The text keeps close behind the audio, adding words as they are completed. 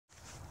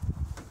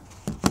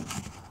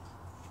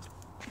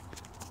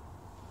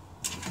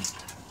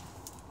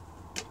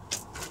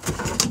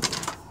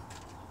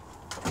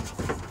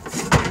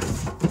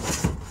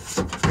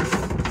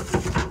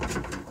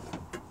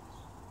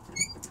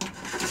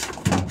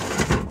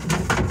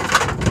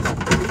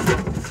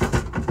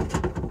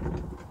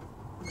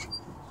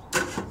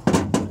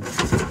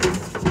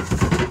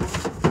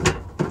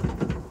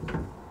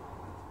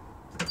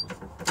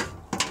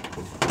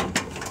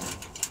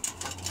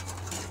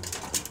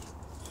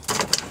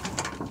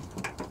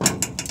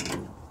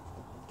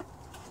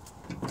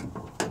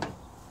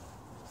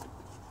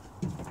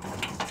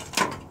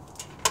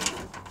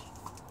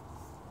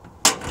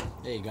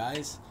Hey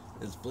guys,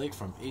 it's Blake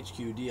from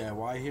HQ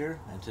DIY here,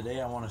 and today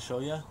I want to show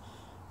you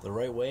the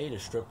right way to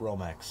strip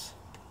Romex.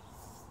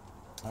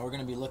 Now we're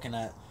going to be looking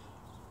at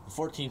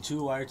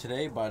 14-2 wire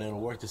today, but it'll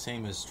work the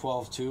same as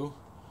 12-2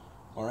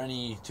 or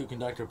any 2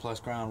 conductor plus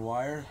ground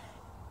wire.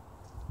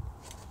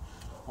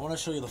 I want to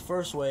show you the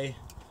first way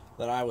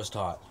that I was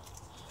taught.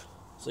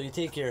 So you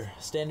take your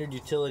standard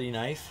utility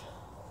knife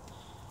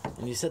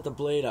and you set the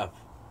blade up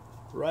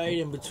right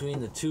in between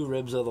the 2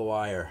 ribs of the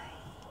wire.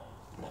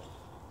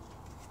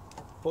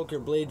 Poke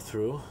your blade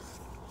through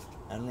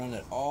and run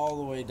it all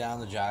the way down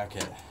the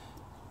jacket,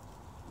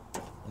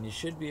 and you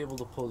should be able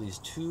to pull these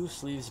 2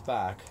 sleeves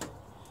back,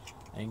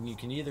 and you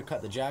can either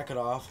cut the jacket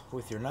off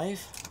with your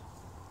knife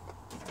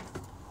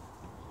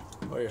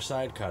or your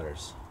side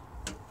cutters.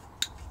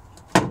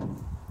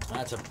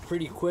 That's a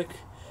pretty quick,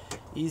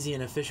 easy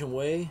and efficient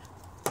way,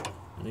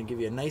 and it'll give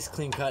you a nice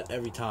clean cut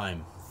every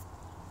time.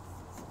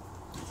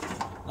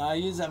 Now I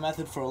used that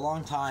method for a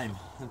long time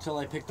until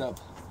I picked up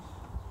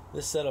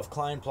this set of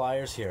Klein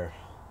pliers here.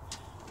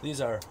 These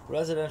are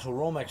residential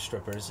Romex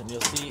strippers, and you'll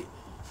see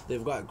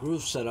they've got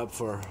grooves set up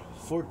for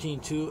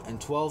 14-2 and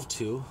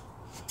 12-2,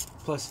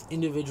 plus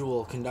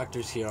individual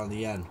conductors here on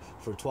the end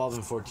for 12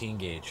 and 14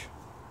 gauge.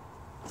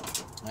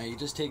 Now you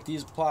just take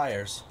these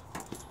pliers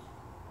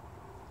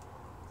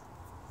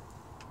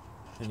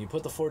and you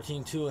put the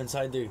 14-2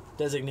 inside the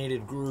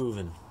designated groove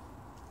and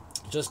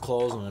just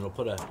close them. It'll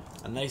put a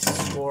nice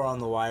score on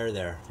the wire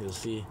there. You'll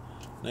see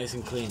nice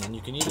and clean, and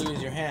you can either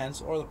use your hands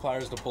or the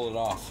pliers to pull it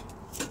off.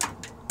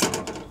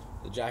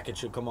 The jacket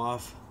should come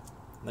off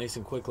nice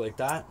and quick like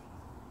that.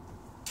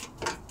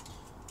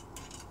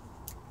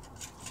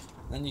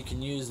 Then you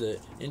can use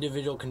the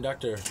individual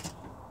conductor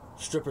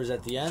strippers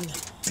at the end.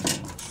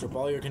 Strip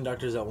all your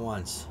conductors at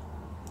once.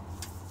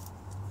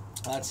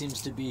 That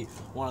seems to be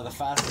one of the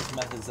fastest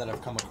methods that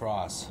I've come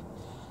across.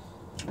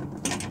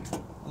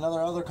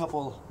 Other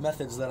couple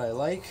methods that I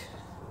like,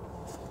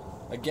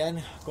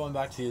 again, going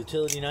back to the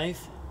utility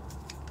knife,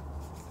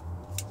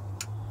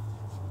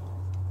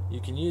 you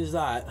can use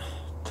that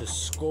to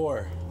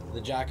score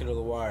the jacket or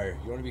the wire.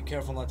 You want to be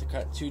careful not to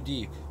cut too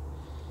deep.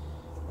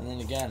 And then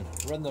again,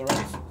 run the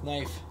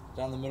knife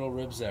down the middle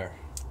ribs there.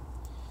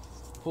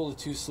 Pull the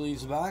 2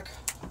 sleeves back,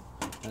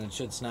 and it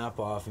should snap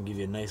off and give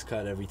you a nice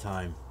cut every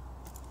time.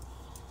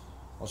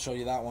 I'll show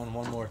you that one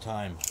more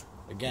time.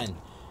 Again,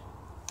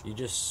 you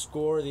just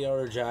score the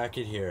outer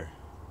jacket here.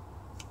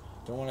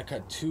 Don't want to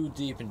cut too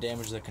deep and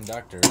damage the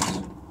conductors.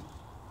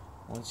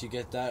 Once you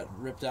get that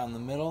ripped down the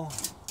middle,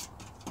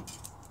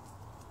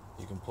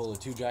 you can pull the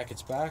 2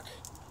 jackets back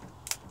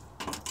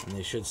and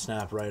they should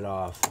snap right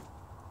off.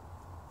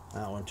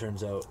 That one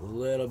turns out a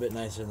little bit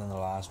nicer than the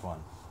last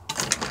one.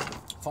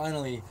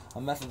 Finally,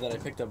 a method that I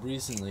picked up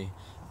recently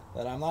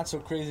that I'm not so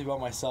crazy about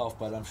myself,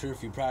 but I'm sure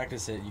if you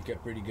practice it, you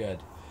get pretty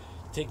good.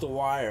 Take the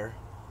wire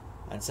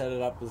and set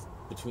it up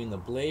between the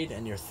blade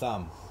and your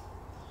thumb,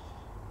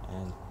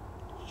 and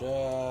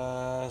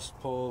just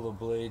pull the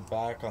blade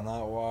back on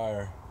that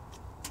wire.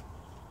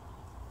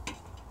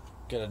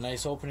 Get a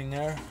nice opening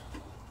there.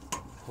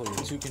 Pull your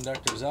 2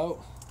 conductors out,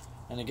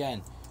 and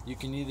again, you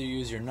can either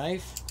use your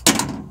knife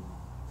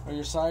or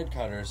your side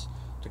cutters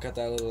to cut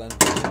that little end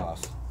piece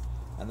off,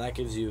 and that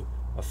gives you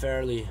a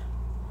fairly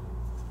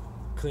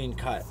clean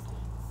cut.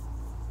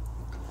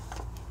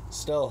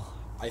 Still,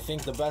 I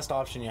think the best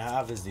option you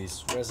have is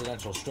these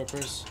residential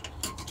strippers.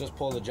 Just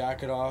pull the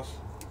jacket off,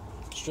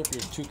 strip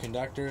your 2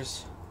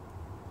 conductors,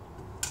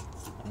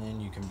 and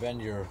then you can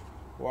bend your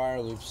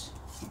wire loops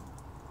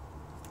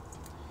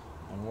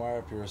and wire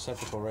up your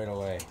receptacle right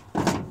away.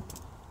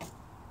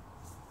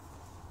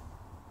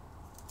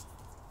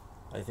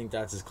 I think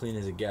that's as clean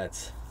as it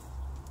gets.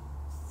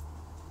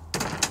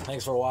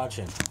 Thanks for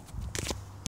watching.